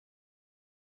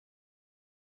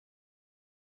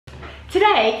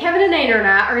Today, Kevin and Nana and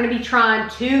I are going to be trying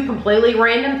two completely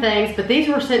random things, but these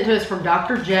were sent to us from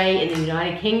Dr. J in the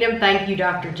United Kingdom. Thank you,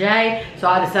 Dr. J. So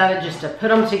I decided just to put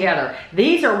them together.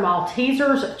 These are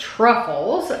Maltesers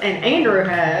Truffles, and Andrew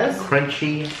has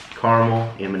Crunchy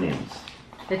Caramel M&Ms.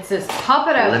 It says pop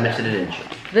it open. Limited edition.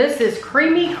 This is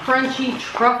creamy, crunchy,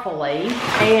 truffly,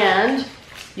 and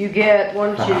you get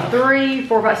 1, 2, 3,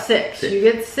 4, 5, 6. You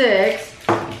get 6.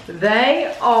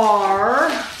 They are,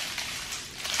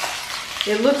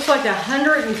 it looks like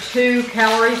 102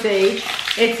 calories each.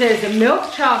 It says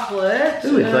milk chocolate.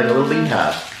 Ooh, it's like a little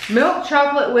beehive. Milk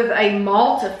chocolate with a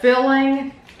malt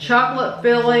filling, chocolate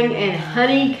filling, and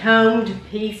honeycombed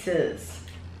pieces.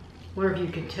 I wonder if you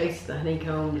could taste the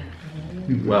honeycombed.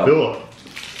 Wow. Fill it.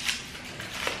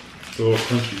 Fill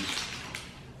crunchies.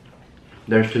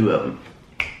 There's 2 of them.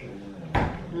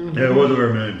 Yeah, it wasn't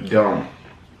very many. Gone.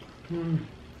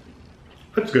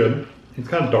 That's good. It's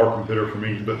kind of dark and bitter for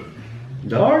me, but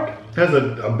Dark? it has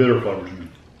a bitter flavor to me.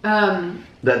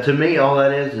 That to me, all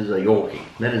that is a Yorkie.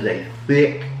 That is a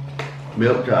thick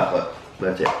milk chocolate.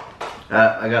 That's it.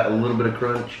 I got a little bit of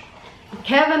crunch.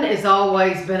 Kevin has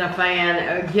always been a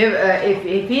fan. If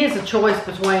he has a choice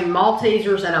between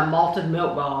Maltesers and a malted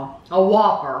milk ball, a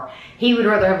Whopper, he would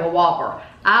rather have a Whopper.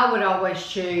 I would always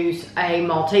choose a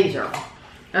Malteser.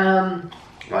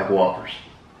 Like Whoppers.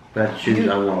 If I had to choose,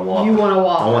 I want a Whopper. You want a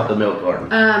Whopper. I want the milk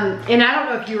carton. And I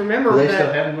don't know if you remember, Do they but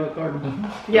still have a milk carton?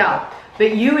 yeah,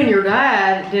 but you and your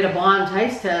dad did a blind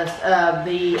taste test of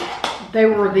they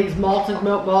were these malted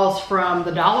milk balls from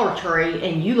the Dollar Tree,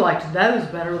 and you liked those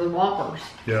better than Whoppers.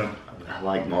 Yeah. I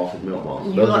like malted milk balls.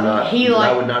 You Those like- are not, he I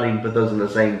like- would not even put those in the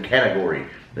same category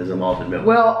as a malted milk.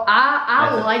 Well, I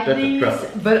That's a- like that's a these,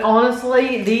 preference. but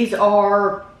honestly,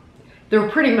 they're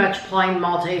pretty much plain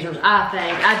Maltesers, I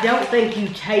think. I don't think you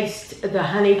taste the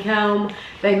honeycomb.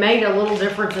 They made a little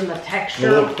difference in the texture,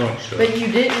 A little crunch, though. but you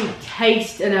didn't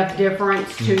taste enough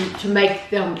difference to make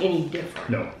them any different.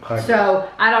 No. I agree. So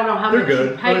I don't know how They're much you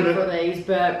good. paid I mean, for these,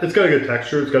 but It's got a good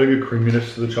texture. It's got a good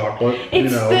creaminess to the chocolate.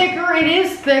 it's thicker. It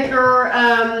is thicker.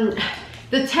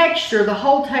 The texture, the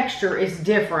whole texture is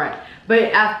different,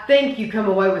 but I think you come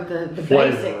away with the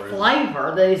Flavor, basic right?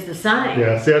 flavor that is the same.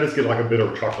 Yeah, see, I just get like a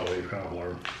bitter chocolate kind of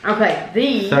flavor. Okay,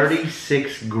 these.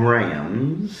 36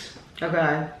 grams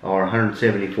Okay. or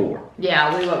 174.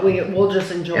 Yeah, we'll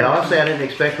just enjoy And it. honestly, I didn't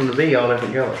expect them to be all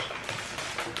different colors.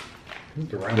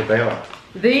 But they are.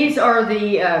 These are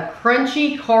the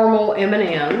Crunchy Caramel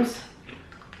M&Ms.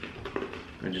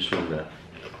 I just want that.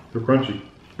 They're crunchy.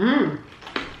 Mmm.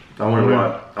 I want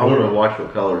to watch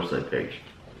what colors they picked.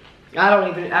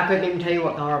 I couldn't even tell you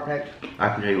what color I picked. I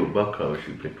can tell you what both colors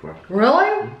you picked were.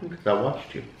 Really? Because I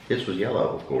watched you. This was yellow,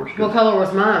 of course. What color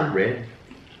was mine? Red.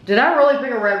 Did I really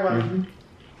pick a red one?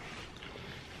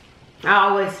 I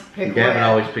always pick Gavin red.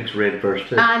 always picks red first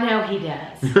too. I know he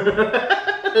does.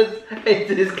 It's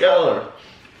his color.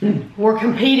 We're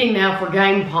competing now for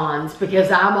game pawns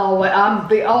because I'm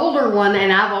the older one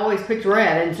and I've always picked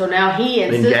red, and so now he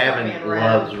And insists on Gavin being red.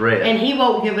 loves red. And he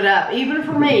won't give it up. Even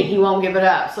for me, he won't give it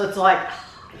up. So it's like,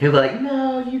 He'll be like,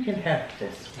 no, you can have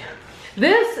this.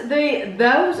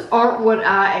 those aren't what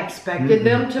I expected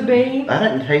them to be. I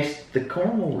didn't taste the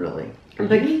caramel really.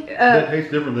 That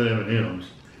tastes different than M&M's.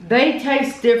 They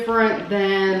taste different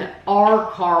than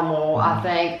our caramel, I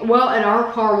think. Well, and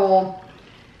our caramel,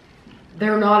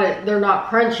 they're not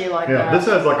crunchy like Yeah, that. this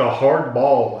has like a hard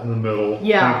ball in the middle.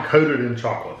 Yeah. And coated in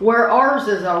chocolate. Where ours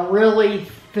is a really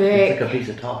thick It's like a piece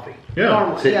of toffee. Yeah.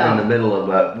 caramel. Sitting Yeah. in the middle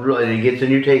of really, it gets in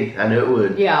your teeth. I knew it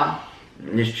would. Yeah.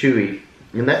 And it's chewy.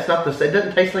 And that's not the same. It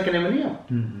doesn't taste like an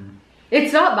M&M.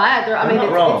 It's not bad. I mean, not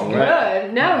it's wrong, good.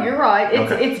 right? No, you're right.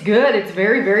 It's good. It's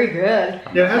very, very good.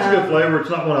 Yeah, it has a good flavor. It's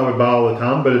not one I would buy all the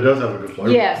time, but it does have a good flavor.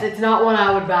 Yes, it's not one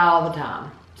I would buy all the time.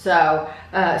 So,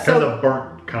 It has a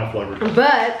burnt kind of flavor.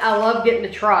 but I love getting to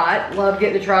try it. Love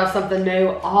getting to try something new,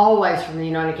 always from the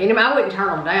United Kingdom. I wouldn't turn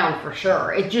them down for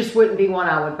sure. It just wouldn't be one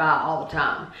I would buy all the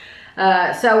time.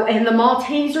 And the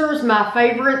Maltesers, my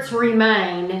favorites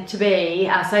remain to be,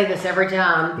 I say this every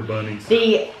time, The bunnies.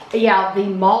 the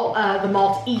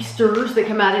Maltesers that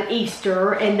come out at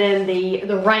Easter, and then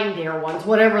the reindeer ones,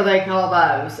 whatever they call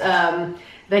those.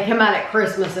 They come out at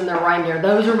Christmas and they're reindeer.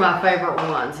 Those are my favorite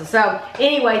ones. So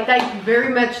anyway, thank you very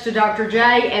much to Dr. J,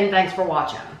 and thanks for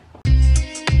watching.